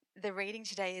The reading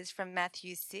today is from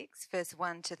Matthew 6, verse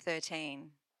 1 to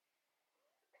 13.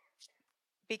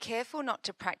 Be careful not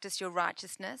to practice your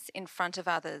righteousness in front of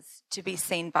others to be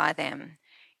seen by them.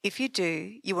 If you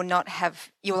do, you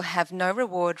will have no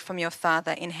reward from your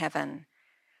Father in heaven.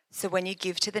 So when you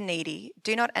give to the needy,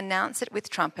 do not announce it with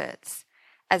trumpets,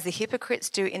 as the hypocrites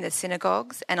do in the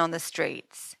synagogues and on the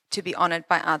streets, to be honoured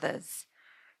by others.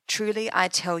 Truly I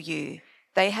tell you,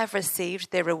 they have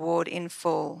received their reward in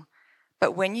full.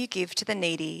 But when you give to the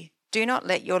needy, do not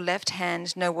let your left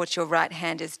hand know what your right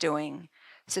hand is doing,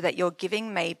 so that your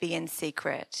giving may be in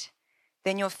secret.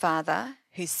 Then your Father,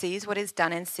 who sees what is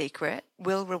done in secret,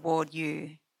 will reward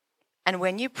you. And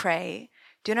when you pray,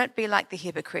 do not be like the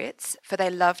hypocrites, for they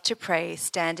love to pray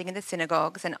standing in the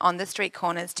synagogues and on the street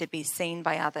corners to be seen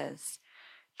by others.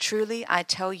 Truly I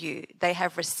tell you, they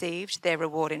have received their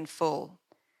reward in full.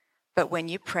 But when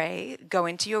you pray, go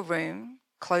into your room,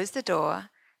 close the door,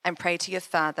 and pray to your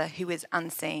Father who is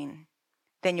unseen.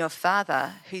 Then your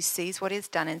Father, who sees what is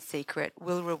done in secret,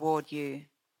 will reward you.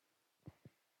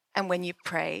 And when you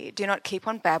pray, do not keep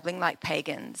on babbling like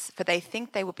pagans, for they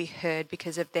think they will be heard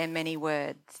because of their many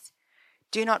words.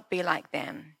 Do not be like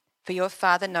them, for your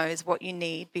Father knows what you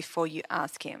need before you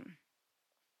ask him.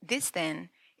 This, then,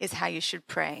 is how you should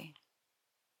pray.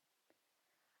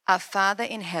 Our Father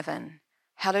in heaven,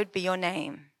 hallowed be your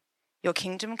name. Your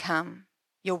kingdom come,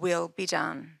 your will be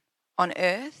done, on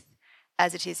earth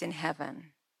as it is in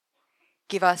heaven.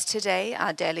 Give us today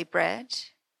our daily bread,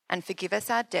 and forgive us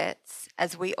our debts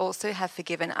as we also have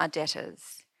forgiven our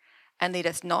debtors. And lead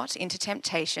us not into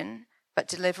temptation, but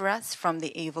deliver us from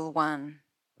the evil one.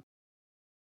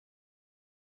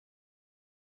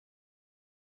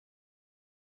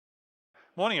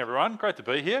 Morning everyone, great to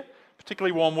be here.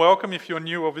 Particularly warm welcome if you're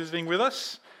new or visiting with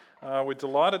us. We're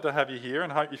delighted to have you here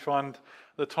and hope you find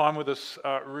the time with us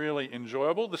really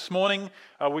enjoyable. This morning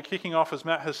we're kicking off, as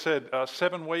Matt has said,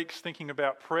 7 weeks thinking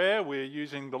about prayer. We're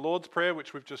using the Lord's Prayer,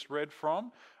 which we've just read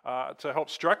from, to help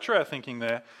structure our thinking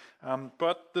there.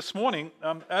 But this morning,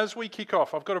 as we kick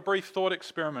off, I've got a brief thought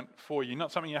experiment for you.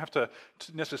 Not something you have to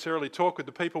necessarily talk with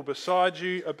the people beside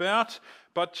you about,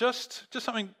 but just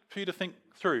something for you to think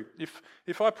through.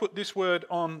 If I put this word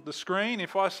on the screen,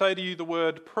 if I say to you the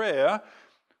word prayer,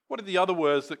 what are the other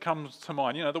words that come to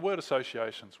mind? You know, the word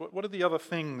associations. What are the other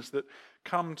things that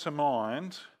come to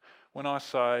mind when I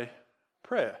say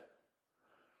prayer?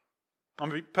 I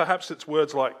mean, perhaps it's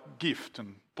words like gift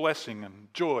and blessing and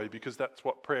joy, because that's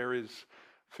what prayer is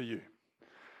for you.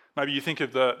 Maybe you think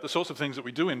of the sorts of things that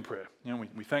we do in prayer. You know,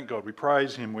 we thank God, we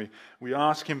praise him, we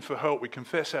ask him for help, we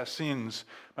confess our sins.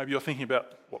 Maybe you're thinking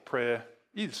about what prayer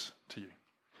is to you.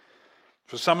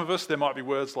 For some of us, there might be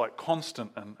words like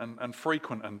constant and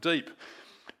frequent and deep.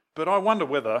 But I wonder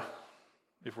whether,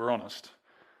 if we're honest,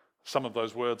 some of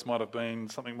those words might have been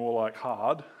something more like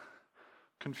hard,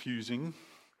 confusing,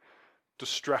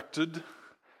 distracted,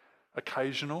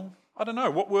 occasional. I don't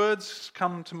know. What words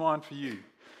come to mind for you?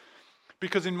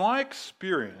 Because in my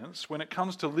experience, when it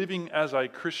comes to living as a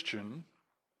Christian,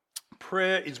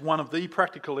 prayer is one of the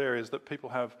practical areas that people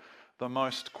have the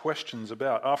most questions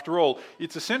about. After all,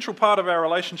 it's a central part of our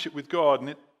relationship with God,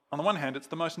 and on the one hand, it's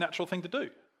the most natural thing to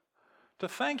do. To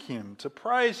thank him, to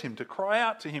praise him, to cry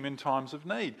out to him in times of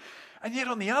need. And yet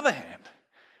on the other hand,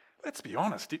 let's be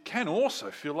honest, it can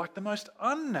also feel like the most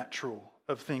unnatural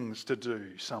of things to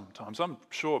do sometimes. I'm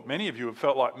sure many of you have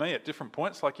felt like me at different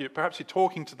points, like perhaps you're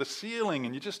talking to the ceiling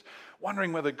and you're just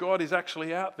wondering whether God is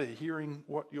actually out there hearing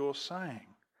what you're saying.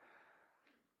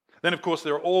 Then, of course,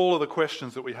 there are all of the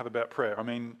questions that we have about prayer. I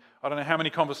mean, I don't know how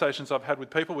many conversations I've had with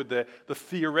people with the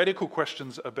theoretical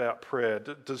questions about prayer.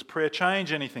 Does prayer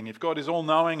change anything? If God is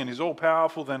all-knowing and is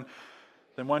all-powerful, then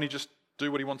won't he just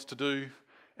do what he wants to do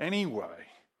anyway?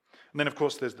 And then, of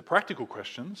course, there's the practical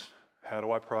questions. How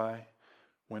do I pray?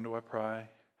 When do I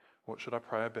pray? What should I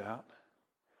pray about?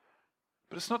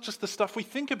 But it's not just the stuff we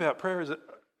think about. Prayer is, I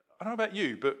don't know about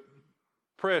you, but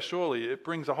prayer, surely, it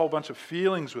brings a whole bunch of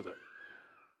feelings with it.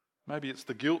 Maybe it's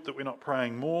the guilt that we're not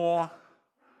praying more,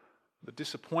 the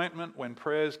disappointment when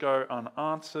prayers go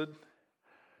unanswered,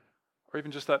 or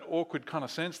even just that awkward kind of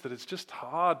sense that it's just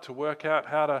hard to work out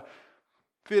how to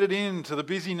fit it into the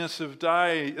busyness of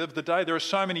the day. There are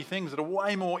so many things that are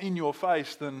way more in your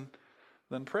face than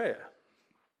prayer.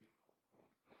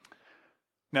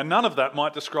 Now, none of that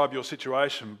might describe your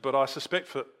situation, but I suspect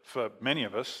for many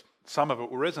of us, some of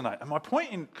it will resonate. And my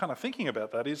point in kind of thinking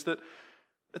about that is that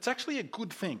it's actually a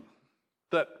good thing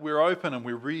that we're open and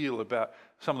we're real about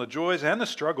some of the joys and the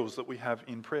struggles that we have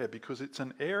in prayer, because it's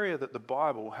an area that the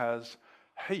Bible has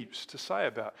heaps to say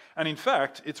about. And in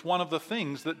fact, it's one of the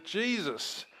things that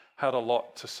Jesus had a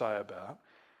lot to say about.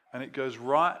 And it goes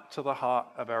right to the heart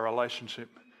of our relationship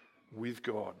with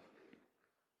God.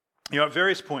 At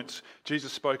various points,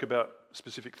 Jesus spoke about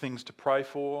specific things to pray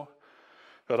for.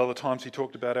 At other times, he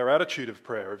talked about our attitude of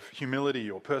prayer, of humility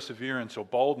or perseverance or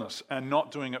boldness, and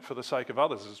not doing it for the sake of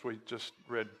others, as we just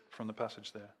read from the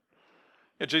passage there.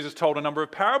 Jesus told a number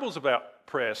of parables about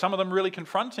prayer, some of them really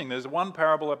confronting. There's one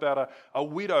parable about a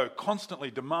widow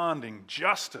constantly demanding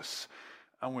justice,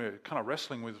 and we're kind of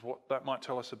wrestling with what that might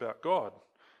tell us about God.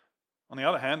 On the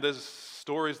other hand, there's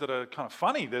stories that are kind of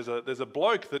funny. There's a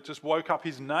bloke that just woke up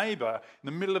his neighbour in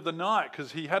the middle of the night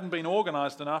because he hadn't been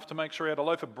organised enough to make sure he had a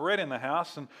loaf of bread in the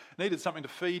house and needed something to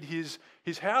feed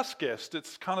his house guest.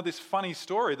 It's kind of this funny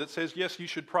story that says, yes, you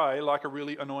should pray like a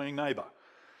really annoying neighbour.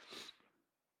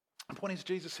 The point is,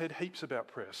 Jesus said heaps about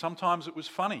prayer. Sometimes it was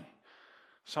funny.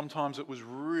 Sometimes it was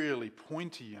really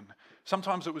pointy, and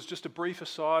sometimes it was just a brief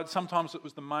aside. Sometimes it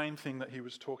was the main thing that he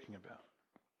was talking about.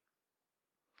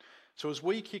 So as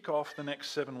we kick off the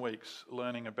next 7 weeks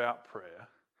learning about prayer,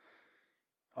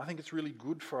 I think it's really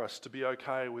good for us to be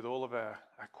okay with all of our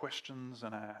questions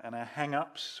and our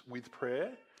hang-ups with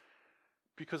prayer,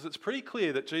 because it's pretty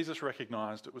clear that Jesus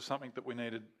recognised it was something that we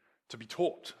needed to be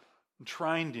taught and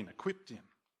trained in, equipped in.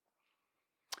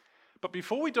 But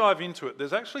before we dive into it,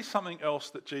 there's actually something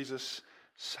else that Jesus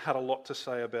had a lot to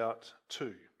say about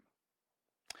too.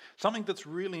 Something that's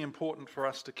really important for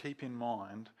us to keep in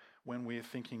mind when we're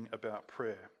thinking about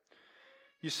prayer.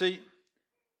 You see,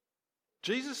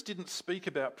 Jesus didn't speak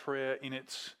about prayer in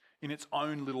its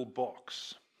own little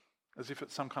box, as if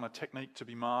it's some kind of technique to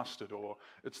be mastered, or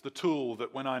it's the tool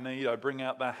that when I need, I bring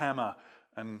out the hammer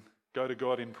and go to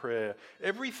God in prayer.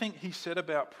 Everything he said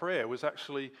about prayer was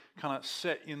actually kind of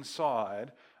set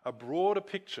inside a broader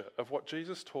picture of what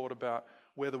Jesus taught about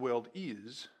where the world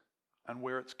is and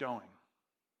where it's going.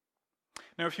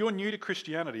 Now, if you're new to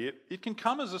Christianity, it can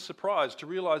come as a surprise to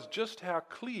realise just how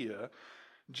clear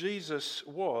Jesus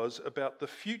was about the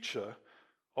future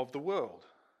of the world.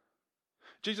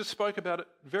 Jesus spoke about it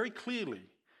very clearly,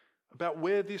 about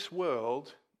where this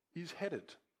world is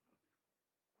headed.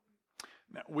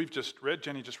 Now,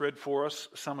 Jenny just read for us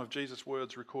some of Jesus'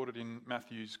 words recorded in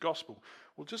Matthew's Gospel.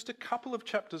 Well, just a couple of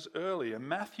chapters earlier,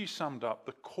 Matthew summed up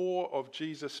the core of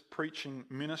Jesus' preaching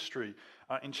ministry.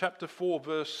 In chapter 4,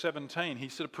 verse 17, he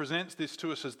sort of presents this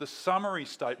to us as the summary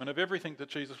statement of everything that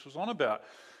Jesus was on about.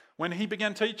 When he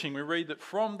began teaching, we read that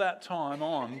from that time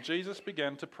on, Jesus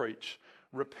began to preach,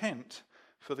 "Repent,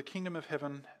 for the kingdom of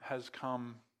heaven has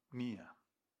come near."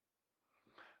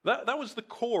 That was the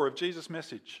core of Jesus'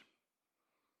 message.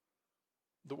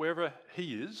 That wherever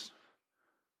he is,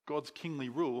 God's kingly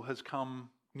rule has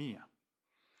come near.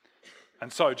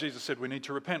 And so Jesus said we need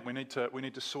to repent, we need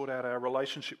to sort out our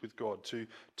relationship with God, to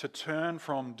turn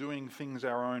from doing things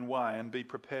our own way and be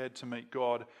prepared to meet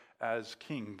God as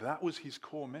king. That was his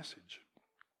core message.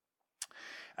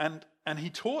 And he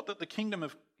taught that the kingdom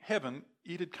of heaven,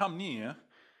 it had come near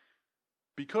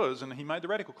because, and he made the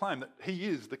radical claim that he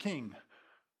is the king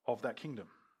of that kingdom.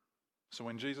 So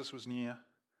when Jesus was near,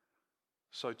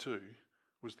 so too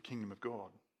was the kingdom of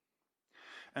God.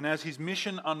 And as his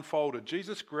mission unfolded,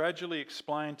 Jesus gradually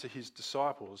explained to his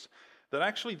disciples that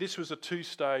actually this was a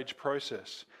 2-stage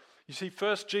process. You see,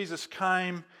 first Jesus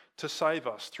came to save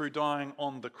us through dying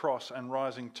on the cross and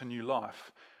rising to new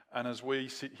life. And as we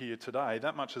sit here today,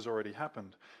 that much has already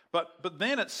happened. But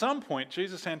then at some point,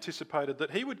 Jesus anticipated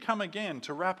that he would come again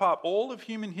to wrap up all of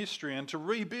human history and to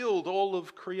rebuild all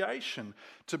of creation,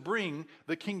 to bring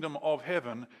the kingdom of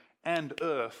heaven and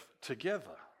earth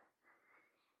together.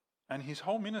 And his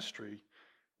whole ministry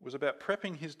was about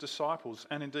prepping his disciples,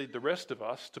 and indeed the rest of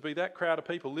us, to be that crowd of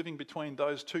people living between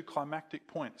those 2 climactic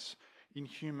points in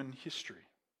human history.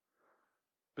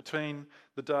 Between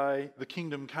the day the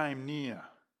kingdom came near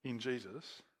in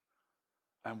Jesus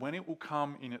and when it will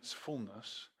come in its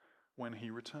fullness when he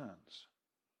returns.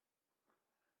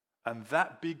 And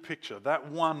that big picture, that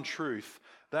one truth,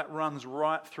 that runs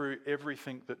right through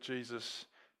everything that Jesus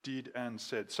did and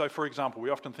said. So, for example, we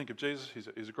often think of Jesus,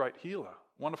 he's a great healer,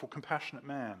 wonderful, compassionate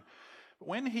man. But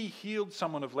when he healed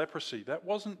someone of leprosy, that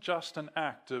wasn't just an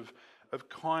act of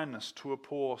kindness to a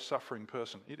poor, suffering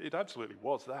person. It absolutely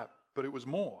was that, but it was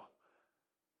more.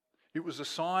 It was a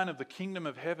sign of the kingdom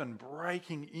of heaven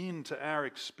breaking into our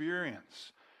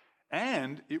experience.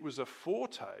 And it was a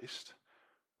foretaste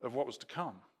of what was to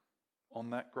come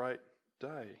on that great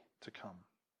day to come.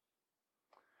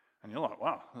 And you're like,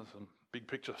 wow, there's some big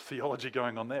picture theology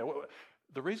going on there. Well,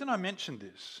 the reason I mention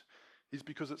this is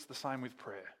because it's the same with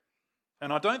prayer.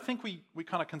 And I don't think we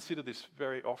kind of consider this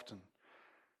very often.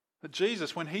 That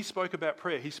Jesus, when he spoke about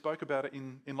prayer, he spoke about it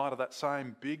in light of that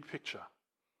same big picture.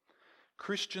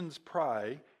 Christians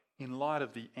pray in light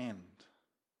of the end.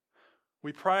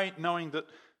 We pray knowing that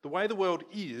the way the world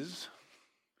is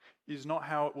not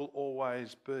how it will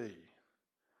always be.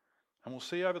 And we'll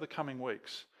see over the coming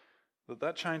weeks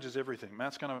that changes everything.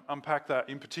 Matt's going to unpack that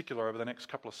in particular over the next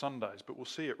couple of Sundays, but we'll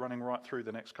see it running right through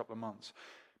the next couple of months.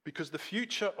 Because the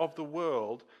future of the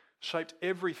world shaped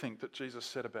everything that Jesus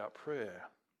said about prayer.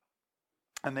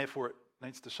 And therefore it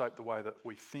needs to shape the way that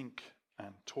we think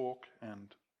and talk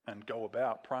and go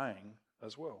about praying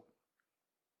as well.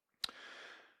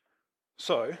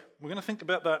 So we're going to think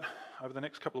about that over the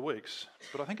next couple of weeks,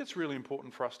 but I think it's really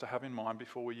important for us to have in mind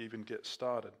before we even get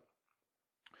started.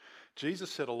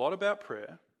 Jesus said a lot about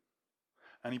prayer,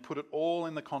 and he put it all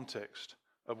in the context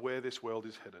of where this world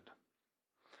is headed.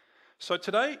 So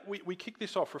today we kick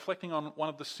this off reflecting on one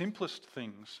of the simplest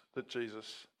things that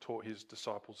Jesus taught his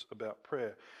disciples about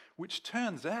prayer, which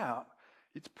turns out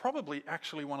it's probably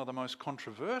actually one of the most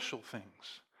controversial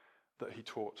things that he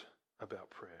taught about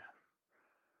prayer.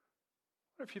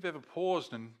 I wonder if you've ever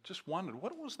paused and just wondered,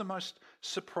 what was the most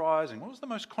surprising, what was the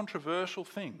most controversial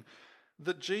thing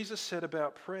that Jesus said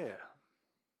about prayer?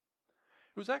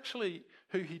 It was actually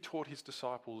who he taught his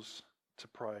disciples to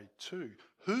pray to,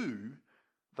 who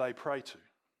they pray to.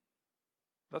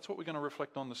 That's what we're going to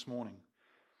reflect on this morning.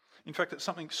 In fact, it's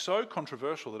something so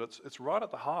controversial that it's right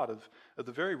at the heart of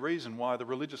the very reason why the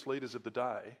religious leaders of the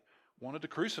day wanted to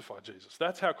crucify Jesus.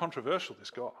 That's how controversial this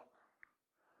got.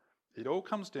 It all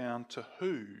comes down to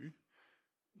who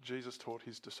Jesus taught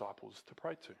his disciples to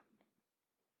pray to.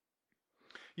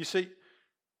 You see,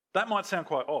 that might sound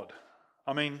quite odd.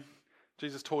 I mean,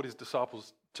 Jesus taught his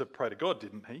disciples to pray to God,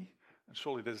 didn't he? And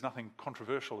surely there's nothing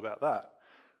controversial about that.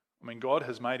 I mean, God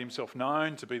has made himself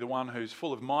known to be the one who's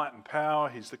full of might and power.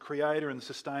 He's the creator and the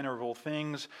sustainer of all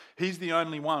things. He's the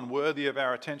only one worthy of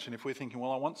our attention. If we're thinking,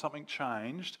 well, I want something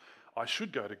changed, I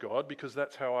should go to God because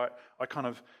that's how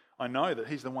I know that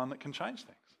he's the one that can change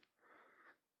things.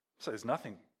 So there's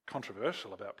nothing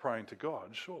controversial about praying to God,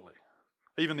 surely.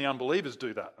 Even the unbelievers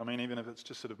do that. I mean, even if it's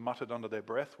just sort of muttered under their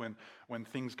breath when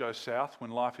things go south, when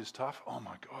life is tough, oh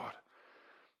my God.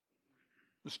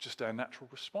 It's just our natural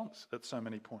response at so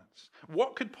many points.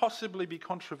 What could possibly be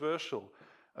controversial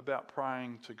about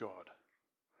praying to God?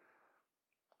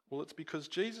 Well, it's because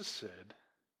Jesus said,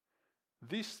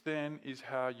 "This then is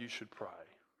how you should pray.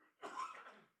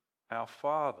 Our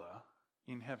Father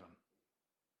in heaven."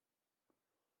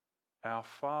 Our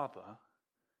Father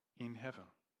in heaven.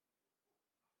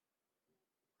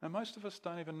 And most of us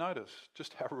don't even notice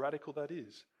just how radical that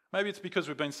is. Maybe it's because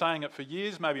we've been saying it for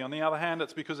years. Maybe on the other hand,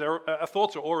 it's because our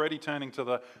thoughts are already turning to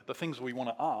the things we want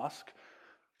to ask,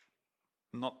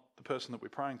 not the person that we're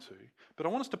praying to. But I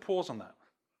want us to pause on that,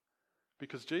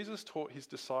 because Jesus taught his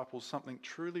disciples something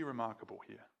truly remarkable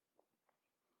here.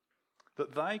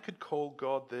 That they could call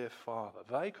God their Father.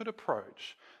 They could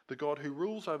approach the God who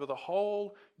rules over the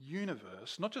whole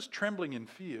universe, not just trembling in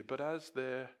fear, but as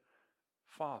their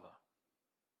Father.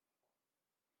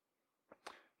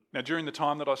 Now, during the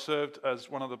time that I served as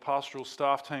one of the pastoral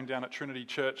staff team down at Trinity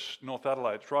Church, North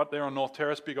Adelaide, right there on North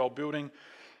Terrace, big old building,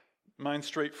 main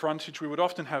street frontage, we would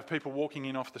often have people walking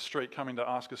in off the street coming to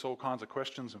ask us all kinds of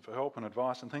questions and for help and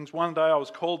advice and things. One day I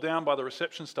was called down by the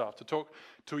reception staff to talk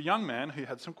to a young man who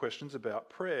had some questions about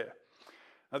prayer.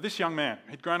 Now, this young man,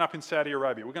 he'd grown up in Saudi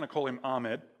Arabia. We're going to call him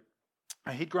Ahmed.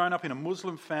 He'd grown up in a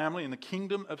Muslim family in the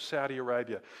Kingdom of Saudi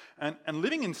Arabia. And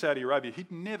living in Saudi Arabia,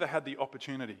 he'd never had the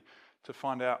opportunity to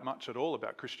find out much at all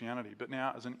about Christianity. But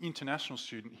now, as an international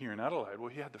student here in Adelaide, well,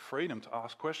 he had the freedom to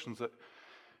ask questions that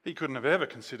he couldn't have ever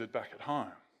considered back at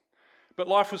home. But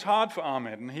life was hard for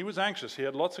Ahmed, and he was anxious. He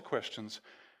had lots of questions,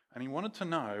 and he wanted to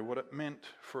know what it meant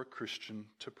for a Christian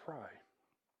to pray.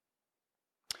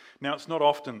 Now, it's not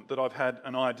often that I've had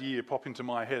an idea pop into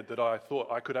my head that I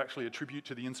thought I could actually attribute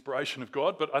to the inspiration of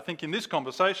God, but I think in this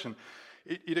conversation,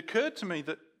 it occurred to me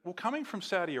that, well, coming from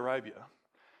Saudi Arabia,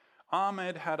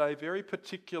 Ahmed had a very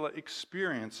particular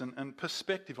experience and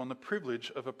perspective on the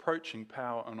privilege of approaching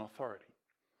power and authority.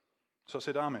 So I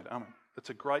said, Ahmed, that's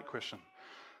a great question.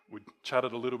 We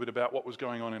chatted a little bit about what was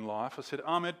going on in life. I said,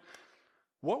 Ahmed,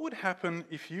 what would happen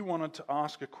if you wanted to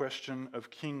ask a question of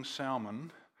King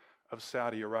Salman of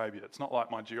Saudi Arabia? It's not like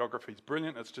my geography is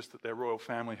brilliant, it's just that their royal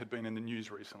family had been in the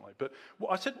news recently. But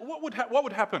I said, what would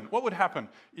happen? What would happen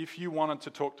if you wanted to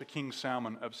talk to King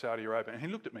Salman of Saudi Arabia? And he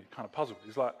looked at me kind of puzzled.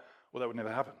 He's like, well, that would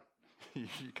never happen. You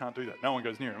can't do that. No one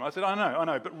goes near him. I said, I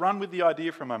know, but run with the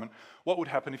idea for a moment. What would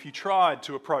happen if you tried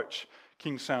to approach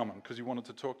King Salman because you wanted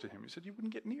to talk to him? He said, you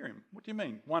wouldn't get near him. What do you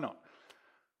mean? Why not?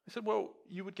 I said, well,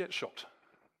 you would get shot.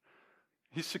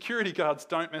 His security guards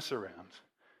don't mess around.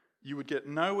 You would get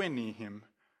nowhere near him.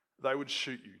 They would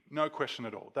shoot you. No question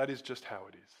at all. That is just how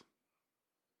it is.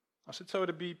 I said, so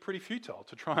it'd be pretty futile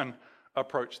to try and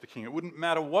approach the king. It wouldn't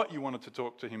matter what you wanted to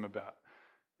talk to him about.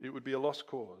 It would be a lost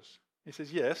cause. He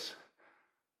says, yes,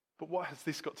 but what has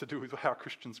this got to do with how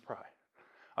Christians pray?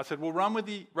 I said, well, run with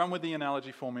the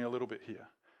analogy for me a little bit here.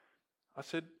 I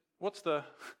said, what's the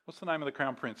name of the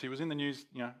Crown Prince? He was in the news,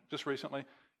 just recently.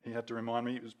 He had to remind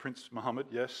me it was Prince Mohammed,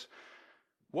 yes.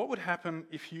 What would happen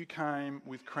if you came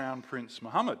with Crown Prince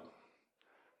Mohammed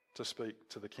to speak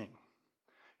to the king?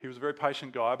 He was a very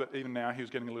patient guy, but even now he was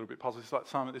getting a little bit puzzled. He's like,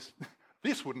 Simon,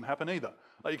 this wouldn't happen either.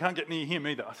 Like, you can't get near him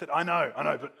either. I said, I know,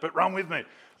 but run with me.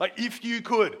 Like, if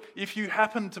you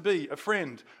happened to be a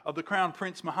friend of the Crown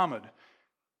Prince Mohammed,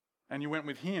 and you went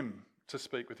with him to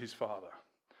speak with his father.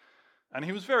 And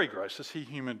he was very gracious. He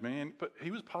humoured me, but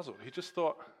he was puzzled. He just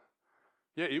thought,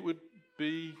 yeah, it would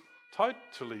be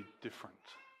totally different.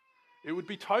 It would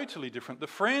be totally different. The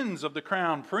friends of the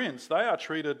Crown Prince, they are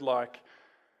treated like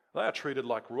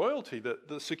royalty.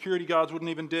 The security guards wouldn't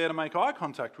even dare to make eye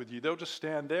contact with you. They'll just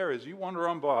stand there as you wander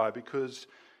on by because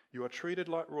you are treated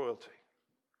like royalty.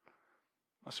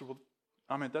 I said, well,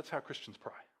 that's how Christians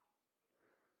pray.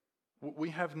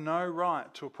 We have no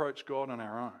right to approach God on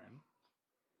our own,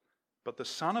 but the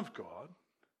Son of God,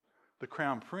 the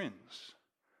Crown Prince,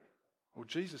 well,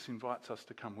 Jesus invites us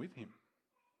to come with him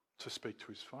to speak to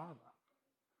his Father.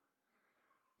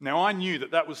 Now, I knew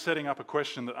that was setting up a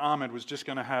question that Ahmed was just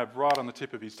going to have right on the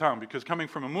tip of his tongue, because coming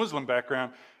from a Muslim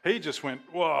background, he just went,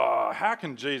 whoa, how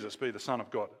can Jesus be the Son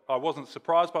of God? I wasn't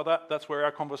surprised by that. That's where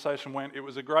our conversation went. It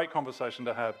was a great conversation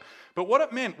to have. But what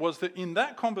it meant was that in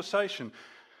that conversation,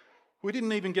 we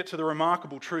didn't even get to the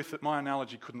remarkable truth that my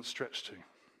analogy couldn't stretch to.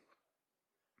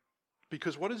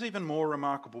 Because what is even more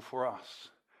remarkable for us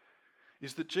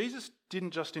is that Jesus didn't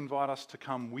just invite us to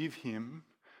come with him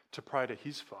to pray to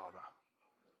his Father.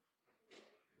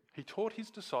 He taught his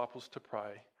disciples to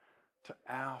pray to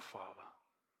our Father.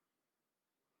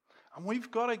 And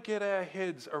we've got to get our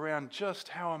heads around just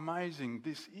how amazing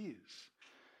this is.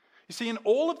 You see, in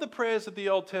all of the prayers of the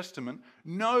Old Testament,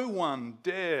 no one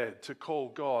dared to call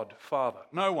God Father.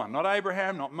 No one. Not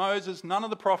Abraham, not Moses, none of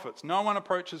the prophets. No one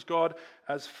approaches God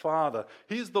as Father.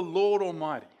 He is the Lord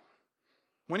Almighty.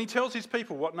 When he tells his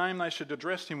people what name they should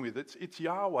address him with, it's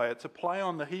Yahweh. It's a play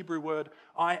on the Hebrew word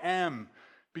I am.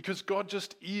 Because God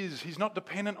just is. He's not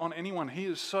dependent on anyone. He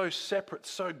is so separate,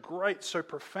 so great, so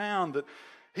profound that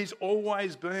he's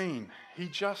always been. He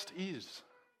just is.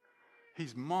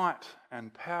 His might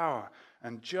and power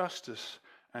and justice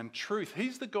and truth.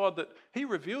 He's the God that he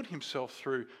revealed himself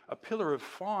through a pillar of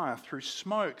fire, through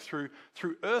smoke, through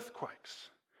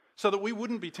earthquakes, so that we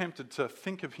wouldn't be tempted to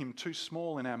think of him too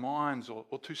small in our minds or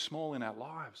too small in our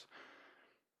lives.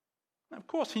 Now, of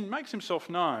course, he makes himself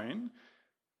known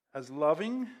as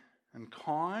loving and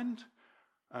kind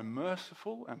and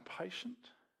merciful and patient.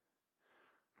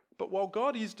 But while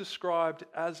God is described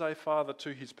as a father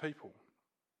to his people,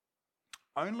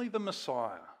 only the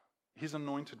Messiah, his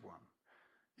anointed one,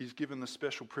 is given the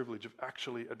special privilege of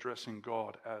actually addressing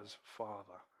God as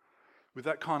Father, with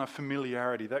that kind of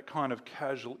familiarity, that kind of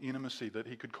casual intimacy that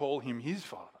he could call him his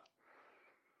Father.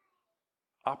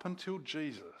 Up until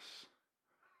Jesus,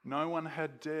 no one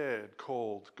had dared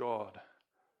call God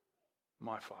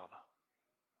my Father.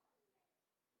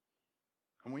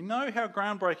 And we know how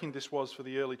groundbreaking this was for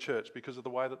the early church because of the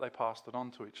way that they passed it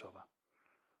on to each other.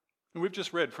 And we've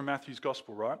just read from Matthew's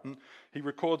Gospel, right? And he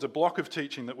records a block of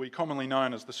teaching that we commonly know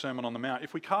as the Sermon on the Mount.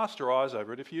 If we cast our eyes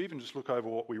over it, if you even just look over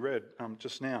what we read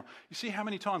just now, you see how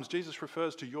many times Jesus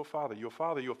refers to your Father, your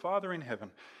Father, your Father in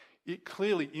heaven. It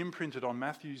clearly imprinted on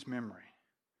Matthew's memory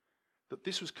that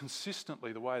this was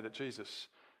consistently the way that Jesus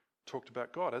talked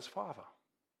about God as Father.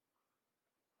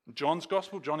 John's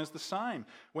Gospel, John is the same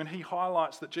when he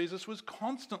highlights that Jesus was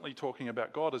constantly talking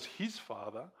about God as his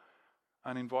Father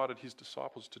and invited his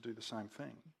disciples to do the same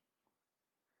thing.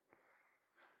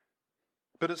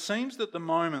 But it seems that the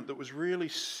moment that was really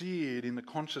seared in the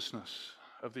consciousness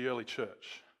of the early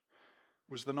church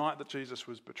was the night that Jesus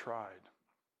was betrayed.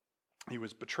 He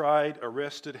was betrayed,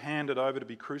 arrested, handed over to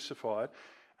be crucified,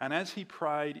 and as he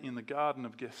prayed in the Garden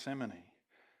of Gethsemane,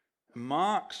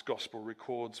 Mark's Gospel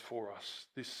records for us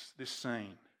this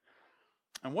scene.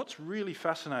 And what's really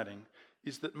fascinating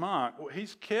is that Mark,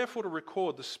 he's careful to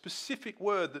record the specific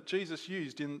word that Jesus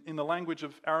used in the language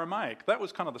of Aramaic. That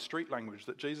was kind of the street language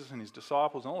that Jesus and his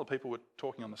disciples and all the people were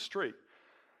talking on the street.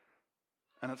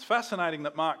 And it's fascinating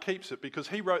that Mark keeps it because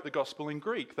he wrote the gospel in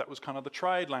Greek. That was kind of the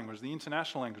trade language, the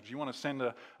international language. You want to send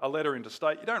a letter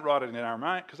interstate, you don't write it in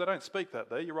Aramaic because they don't speak that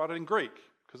there. You write it in Greek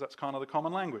because that's kind of the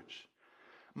common language.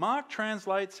 Mark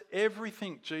translates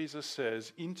everything Jesus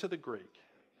says into the Greek,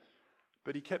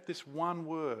 but he kept this one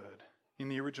word in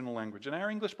the original language. And our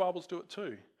English Bibles do it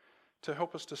too, to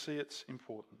help us to see its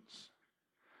importance.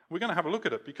 We're going to have a look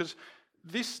at it because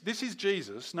this is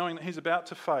Jesus knowing that he's about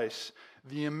to face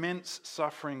the immense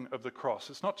suffering of the cross.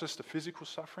 It's not just a physical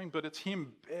suffering, but it's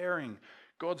him bearing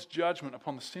God's judgment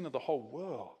upon the sin of the whole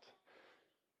world.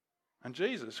 And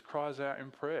Jesus cries out in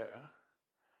prayer,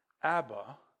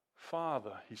 Abba,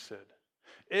 Father, he said.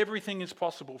 Everything is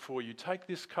possible for you. Take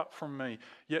this cup from me,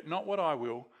 yet not what I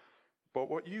will, but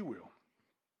what you will.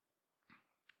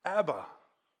 Abba.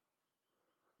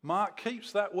 Mark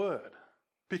keeps that word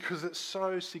because it's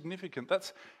so significant.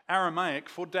 That's Aramaic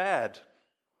for dad.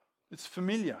 It's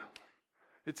familiar.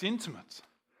 It's intimate.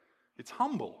 It's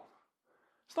humble.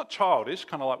 It's not childish,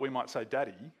 kind of like we might say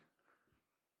daddy.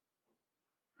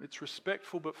 It's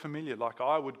respectful but familiar, like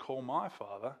I would call my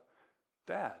father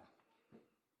dad.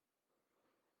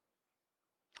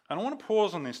 And I want to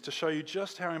pause on this to show you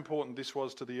just how important this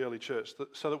was to the early church,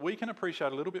 so that we can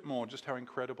appreciate a little bit more just how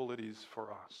incredible it is for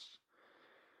us.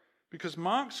 Because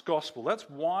Mark's gospel, that's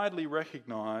widely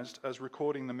recognised as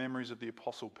recording the memories of the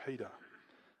Apostle Peter.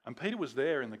 And Peter was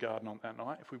there in the garden on that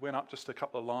night. If we went up just a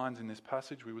couple of lines in this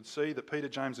passage, we would see that Peter,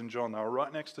 James and John, they were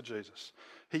right next to Jesus.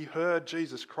 He heard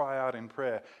Jesus cry out in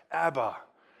prayer, Abba,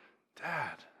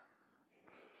 Dad.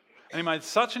 And he made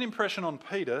such an impression on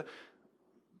Peter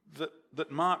that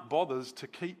Mark bothers to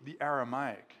keep the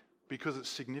Aramaic because it's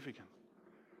significant.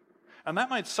 And that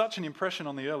made such an impression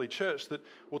on the early church that,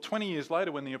 20 years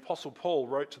later when the Apostle Paul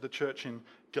wrote to the church in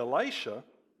Galatia,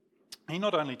 he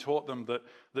not only taught them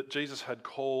that Jesus had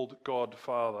called God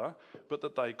Father, but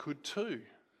that they could too.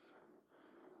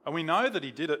 And we know that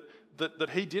he did it,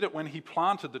 that he did it when he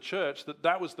planted the church,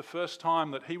 that was the first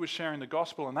time that he was sharing the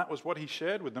gospel, and that was what he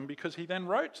shared with them, because he then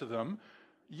wrote to them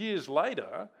years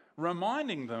later,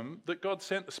 reminding them that God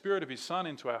sent the Spirit of his Son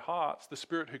into our hearts, the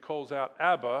Spirit who calls out,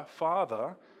 Abba,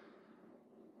 Father.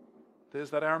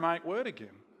 There's that Aramaic word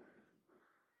again.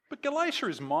 But Galatia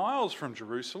is miles from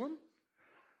Jerusalem.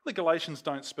 The Galatians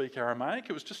don't speak Aramaic.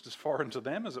 It was just as foreign to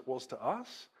them as it was to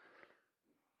us.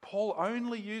 Paul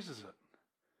only uses it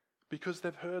because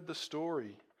they've heard the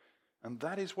story. And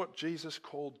that is what Jesus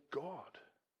called God.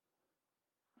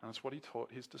 And it's what he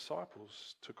taught his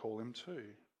disciples to call him too.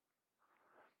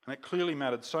 And it clearly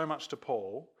mattered so much to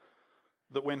Paul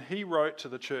that when he wrote to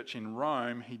the church in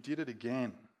Rome, he did it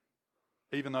again.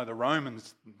 Even though the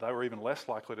Romans, they were even less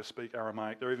likely to speak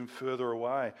Aramaic, they're even further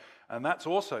away. And that's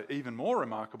also even more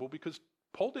remarkable because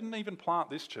Paul didn't even plant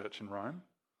this church in Rome.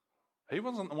 He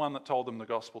wasn't the one that told them the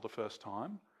gospel the first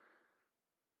time.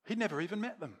 He'd never even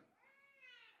met them.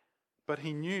 But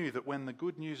he knew that when the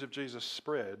good news of Jesus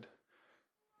spread,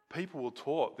 people were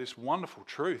taught this wonderful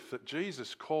truth that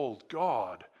Jesus called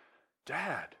God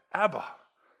Dad, Abba.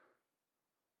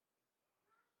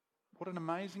 What an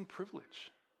amazing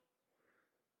privilege.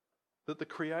 That the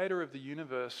creator of the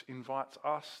universe invites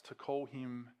us to call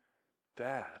him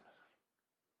Dad,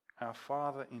 our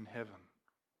Father in heaven.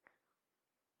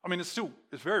 I mean, it's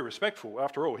very respectful.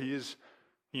 After all, he is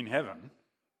in heaven.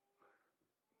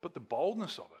 But the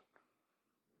boldness of it.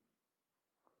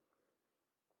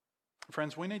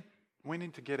 Friends, we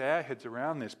need to get our heads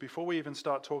around this before we even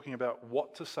start talking about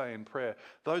what to say in prayer.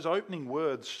 Those opening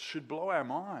words should blow our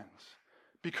minds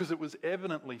because it was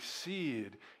evidently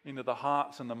seared into the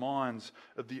hearts and the minds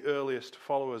of the earliest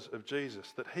followers of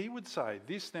Jesus that he would say,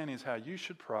 this then is how you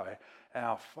should pray,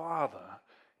 our Father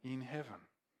in heaven.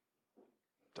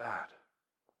 Dad.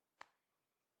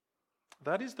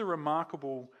 That is the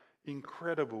remarkable,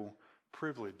 incredible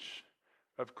privilege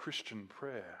of Christian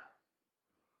prayer.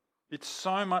 It's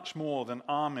so much more than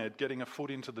Ahmed getting a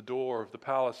foot into the door of the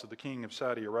palace of the king of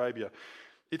Saudi Arabia.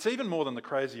 It's even more than the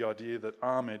crazy idea that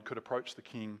Ahmed could approach the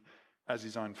king as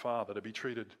his own father, to be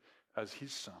treated as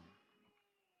his son.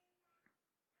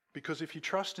 Because if you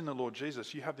trust in the Lord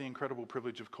Jesus, you have the incredible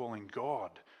privilege of calling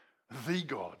God,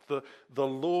 the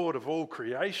Lord of all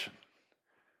creation,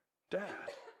 Dad,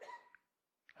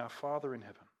 our Father in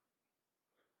heaven.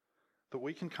 That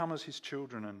we can come as his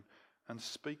children and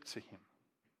speak to him.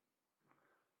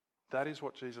 That is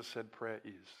what Jesus said prayer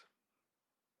is.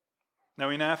 Now,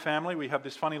 in our family, we have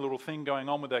this funny little thing going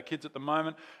on with our kids at the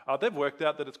moment. They've worked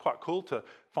out that it's quite cool to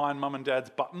find mum and dad's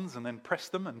buttons and then press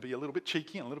them and be a little bit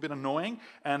cheeky and a little bit annoying.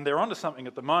 And they're onto something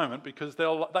at the moment because they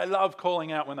love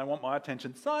calling out when they want my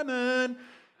attention, Simon,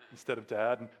 instead of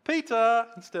dad, and Peter,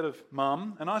 instead of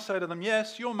mum. And I say to them,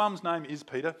 yes, your mum's name is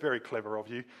Peter. Very clever of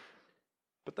you.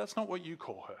 But that's not what you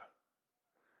call her.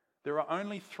 There are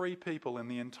only 3 people in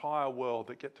the entire world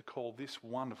that get to call this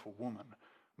wonderful woman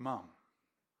Mum.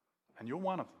 And you're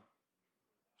one of them.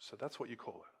 So that's what you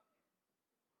call her.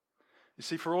 You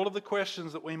see, for all of the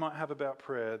questions that we might have about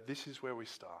prayer, this is where we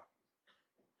start.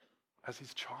 As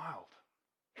his child,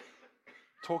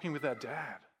 talking with our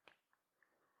dad.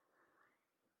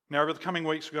 Now, over the coming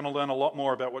weeks, we're going to learn a lot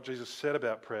more about what Jesus said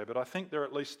about prayer, but I think there are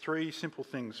at least three simple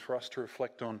things for us to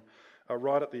reflect on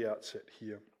right at the outset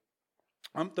here.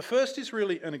 The first is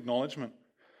really an acknowledgement.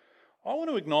 I want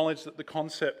to acknowledge that the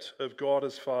concept of God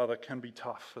as Father can be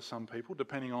tough for some people,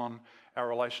 depending on our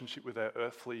relationship with our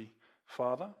earthly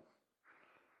father.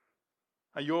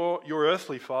 Your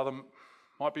earthly father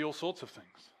might be all sorts of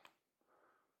things.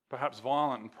 Perhaps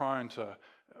violent and prone to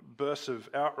bursts of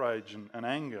outrage and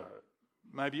anger.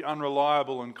 Maybe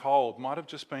unreliable and cold, might have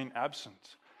just been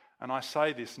absent. And I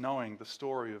say this knowing the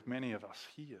story of many of us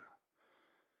here.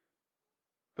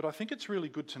 But I think it's really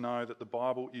good to know that the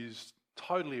Bible is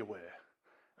totally aware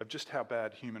of just how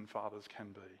bad human fathers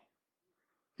can be.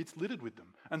 It's littered with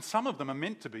them. And some of them are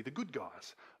meant to be the good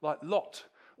guys, like Lot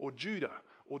or Judah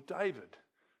or David.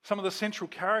 Some of the central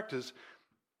characters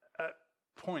at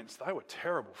points, they were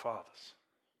terrible fathers.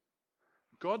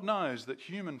 God knows that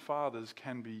human fathers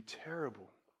can be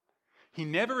terrible. He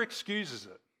never excuses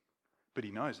it, but he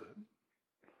knows it.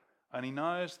 And he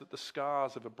knows that the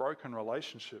scars of a broken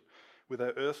relationship with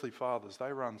our earthly fathers,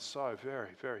 they run so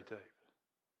very, very deep.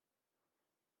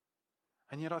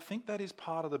 And yet I think that is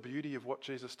part of the beauty of what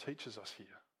Jesus teaches us here.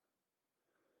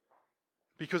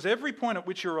 Because every point at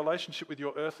which your relationship with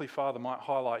your earthly father might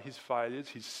highlight his failures,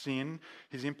 his sin,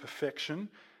 his imperfection,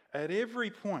 at every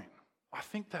point, I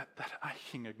think that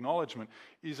aching acknowledgement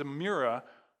is a mirror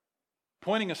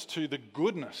pointing us to the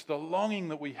goodness, the longing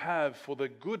that we have for the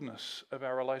goodness of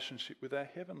our relationship with our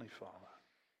Heavenly Father.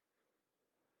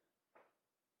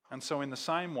 And so in the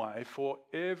same way, for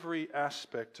every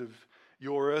aspect of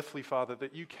your earthly father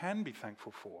that you can be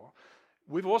thankful for,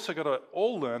 we've also got to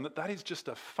all learn that is just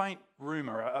a faint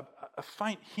rumour, a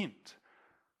faint hint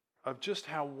of just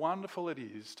how wonderful it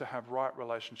is to have right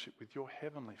relationship with your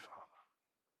Heavenly Father.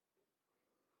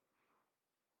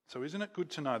 So isn't it good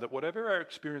to know that whatever our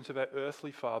experience of our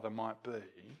earthly father might be,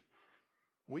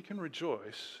 we can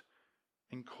rejoice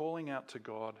in calling out to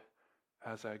God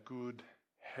as our good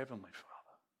Heavenly Father?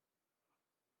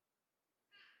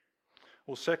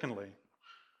 Well, secondly,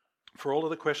 for all of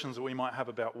the questions that we might have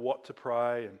about what to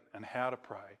pray and how to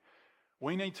pray,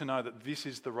 we need to know that this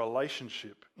is the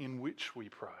relationship in which we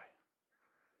pray.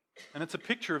 And it's a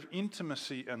picture of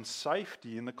intimacy and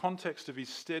safety in the context of his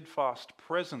steadfast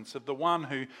presence, of the one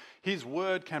who his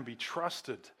word can be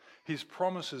trusted, his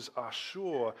promises are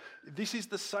sure. This is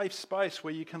the safe space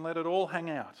where you can let it all hang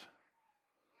out.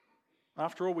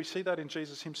 After all, we see that in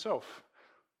Jesus himself,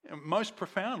 most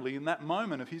profoundly in that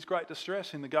moment of his great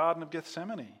distress in the Garden of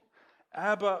Gethsemane.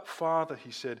 Abba, Father,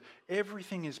 he said,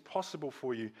 everything is possible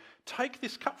for you. Take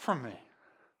this cup from me.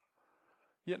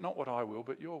 Yet not what I will,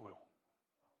 but your will.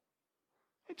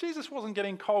 Jesus wasn't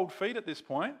getting cold feet at this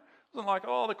point. It wasn't like,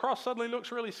 oh, the cross suddenly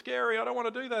looks really scary. I don't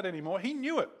want to do that anymore. He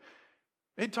knew it.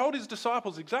 He'd told his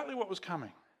disciples exactly what was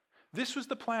coming. This was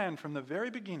the plan from the very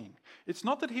beginning. It's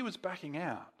not that he was backing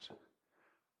out,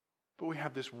 but we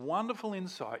have this wonderful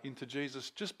insight into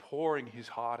Jesus just pouring his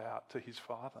heart out to his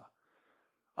Father.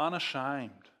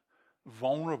 Unashamed,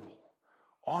 vulnerable,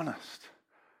 honest.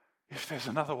 If there's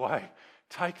another way,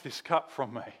 take this cup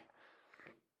from me.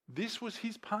 This was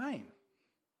his pain.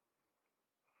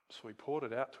 So he poured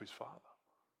it out to his Father.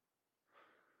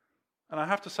 And I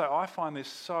have to say, I find this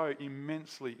so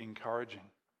immensely encouraging,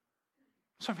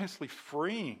 so immensely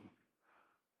freeing.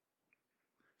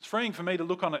 It's freeing for me to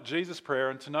look on at Jesus' prayer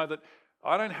and to know that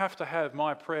I don't have to have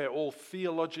my prayer all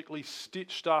theologically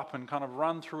stitched up and kind of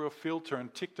run through a filter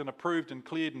and ticked and approved and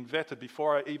cleared and vetted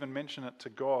before I even mention it to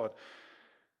God.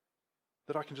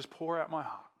 That I can just pour out my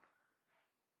heart.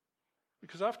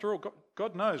 Because after all,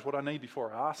 God knows what I need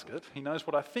before I ask it. He knows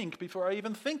what I think before I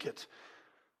even think it.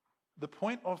 The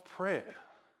point of prayer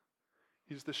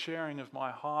is the sharing of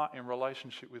my heart in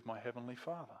relationship with my Heavenly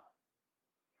Father.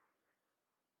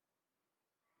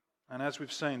 And as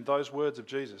we've seen, those words of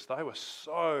Jesus, they were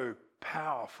so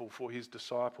powerful for his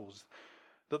disciples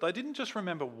that they didn't just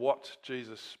remember what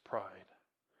Jesus prayed,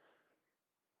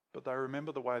 but they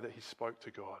remember the way that he spoke to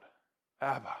God.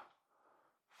 Abba,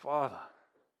 Father.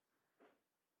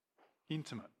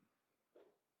 Intimate.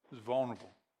 It was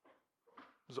vulnerable.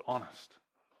 It was honest.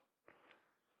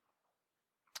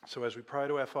 So as we pray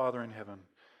to our Father in heaven,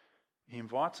 he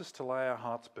invites us to lay our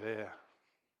hearts bare,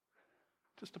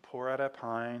 just to pour out our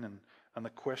pain and the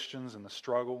questions and the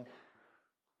struggle.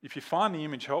 If you find the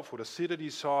image helpful, to sit at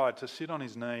his side, to sit on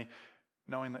his knee,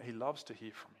 knowing that he loves to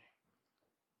hear from you.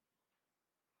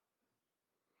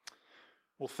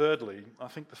 Well, thirdly, I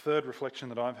think the third reflection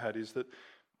that I've had is that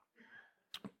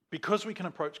Because we can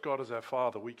approach God as our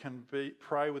Father, we can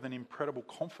pray with an incredible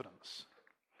confidence.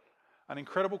 An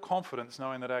incredible confidence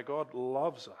knowing that our God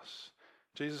loves us.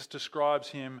 Jesus describes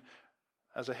him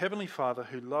as a heavenly Father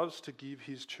who loves to give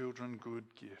his children good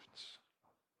gifts.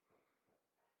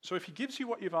 So if he gives you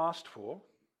what you've asked for,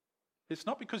 it's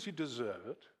not because you deserve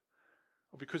it,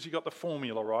 or because you got the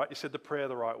formula right, you said the prayer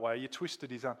the right way, you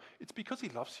twisted his arm. It's because he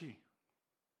loves you.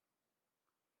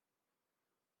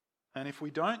 And if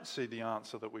we don't see the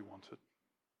answer that we wanted,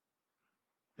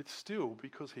 it's still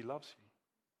because he loves you.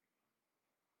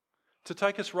 To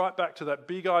take us right back to that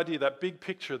big idea, that big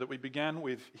picture that we began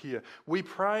with here, we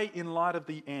pray in light of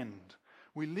the end.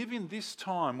 We live in this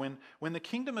time when the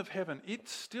kingdom of heaven,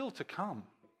 it's still to come.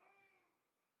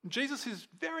 Jesus is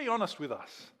very honest with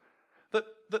us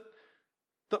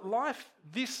that life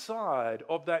this side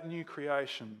of that new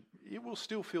creation, it will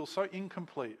still feel so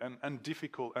incomplete and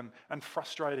difficult and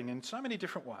frustrating in so many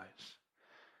different ways.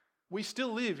 We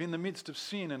still live in the midst of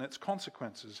sin and its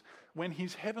consequences when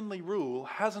his heavenly rule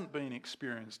hasn't been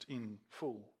experienced in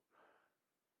full.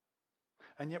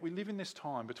 And yet we live in this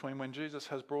time between when Jesus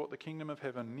has brought the kingdom of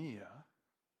heaven near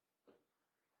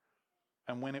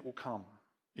and when it will come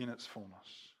in its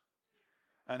fullness.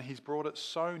 And he's brought it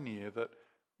so near that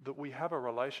we have a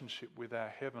relationship with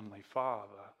our heavenly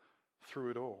Father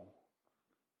through it all.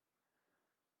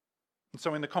 And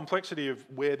so in the complexity of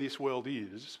where this world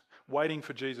is, waiting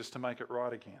for Jesus to make it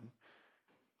right again,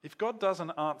 if God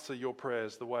doesn't answer your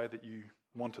prayers the way that you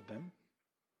wanted them,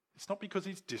 it's not because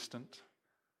he's distant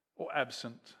or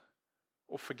absent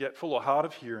or forgetful or hard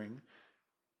of hearing.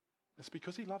 It's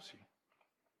because he loves you.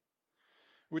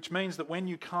 Which means that when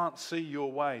you can't see your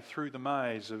way through the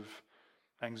maze of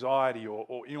anxiety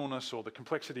or illness or the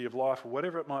complexity of life or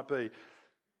whatever it might be,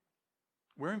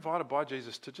 we're invited by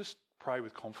Jesus to just pray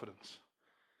with confidence.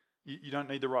 You don't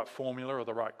need the right formula or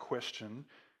the right question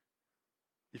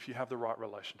if you have the right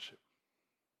relationship.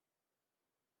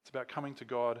 It's about coming to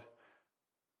God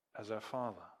as our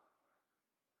Father,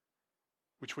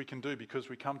 which we can do because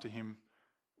we come to him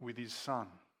with his Son,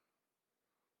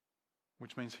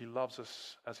 which means he loves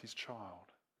us as his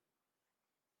child.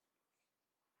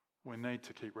 We need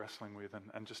to keep wrestling with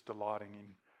and just delighting in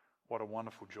what a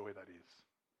wonderful joy that is.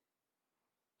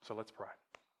 So let's pray.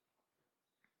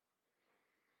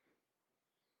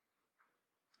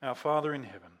 Our Father in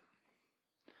heaven,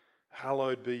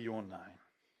 hallowed be your name.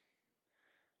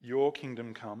 Your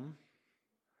kingdom come,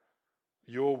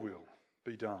 your will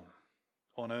be done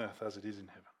on earth as it is in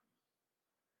heaven.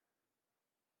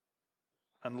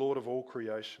 And Lord of all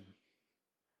creation,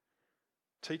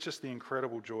 teach us the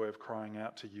incredible joy of crying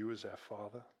out to you as our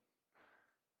Father,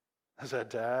 as our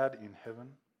Dad in heaven.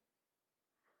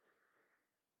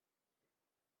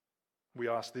 We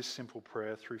ask this simple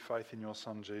prayer through faith in your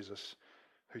Son Jesus,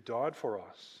 who died for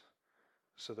us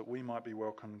so that we might be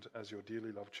welcomed as your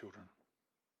dearly loved children.